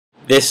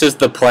This is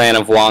the plan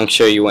of Wang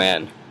Shi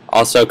Yuan,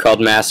 also called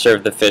Master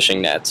of the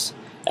Fishing Nets.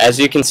 As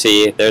you can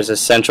see, there's a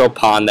central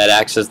pond that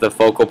acts as the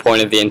focal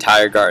point of the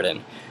entire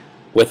garden,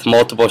 with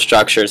multiple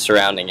structures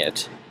surrounding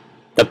it.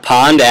 The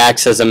pond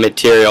acts as a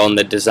material in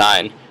the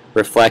design,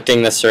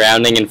 reflecting the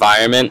surrounding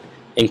environment,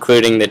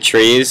 including the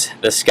trees,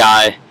 the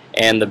sky,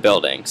 and the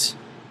buildings.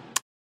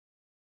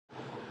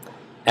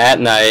 At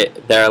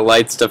night, there are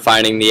lights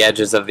defining the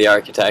edges of the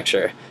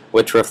architecture,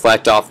 which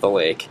reflect off the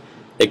lake.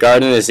 The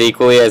garden is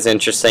equally as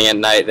interesting at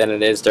night than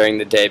it is during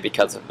the day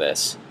because of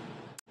this.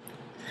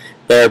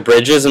 There are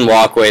bridges and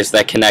walkways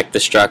that connect the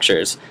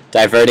structures,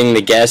 diverting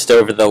the guest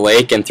over the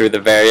lake and through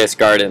the various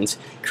gardens,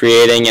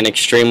 creating an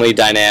extremely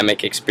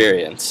dynamic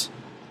experience.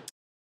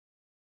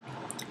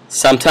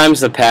 Sometimes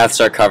the paths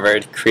are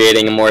covered,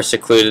 creating a more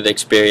secluded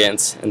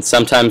experience, and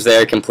sometimes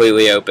they are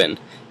completely open,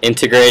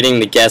 integrating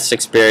the guest's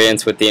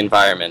experience with the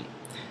environment.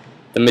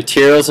 The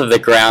materials of the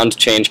ground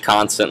change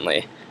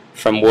constantly,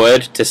 from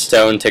wood to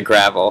stone to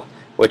gravel,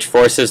 which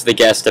forces the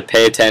guest to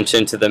pay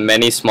attention to the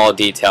many small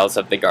details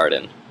of the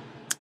garden.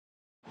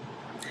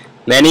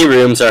 Many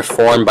rooms are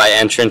formed by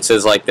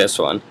entrances like this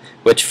one,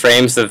 which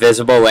frames the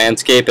visible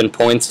landscape and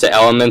points to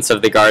elements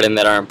of the garden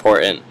that are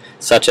important,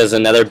 such as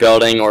another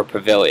building or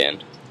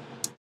pavilion.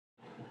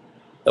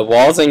 The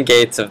walls and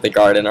gates of the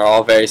garden are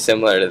all very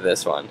similar to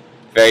this one,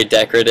 very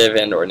decorative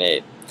and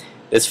ornate.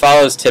 This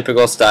follows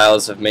typical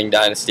styles of Ming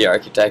Dynasty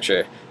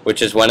architecture,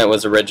 which is when it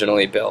was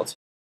originally built.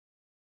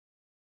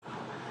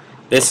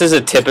 This is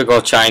a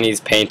typical Chinese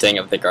painting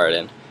of the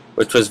garden,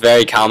 which was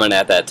very common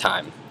at that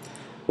time.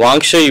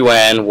 Wang Shi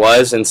Yuan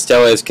was and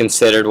still is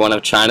considered one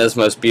of China's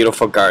most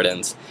beautiful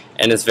gardens,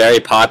 and is very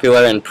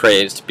popular and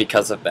praised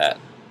because of that.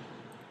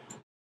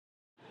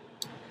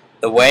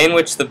 The way in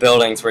which the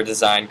buildings were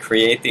designed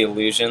create the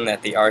illusion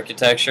that the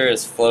architecture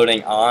is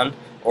floating on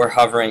or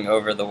hovering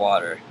over the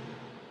water.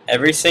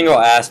 Every single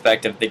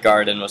aspect of the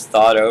garden was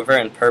thought over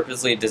and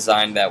purposely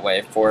designed that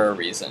way for a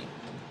reason.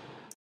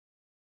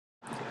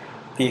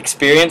 The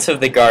experience of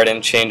the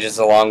garden changes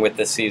along with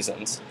the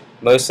seasons,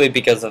 mostly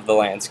because of the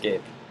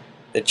landscape.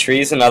 The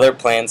trees and other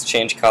plants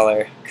change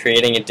color,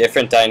 creating a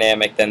different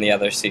dynamic than the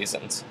other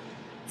seasons.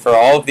 For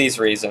all of these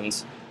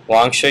reasons,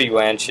 Wang Shi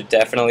Yuan should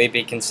definitely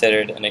be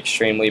considered an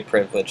extremely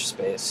privileged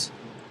space.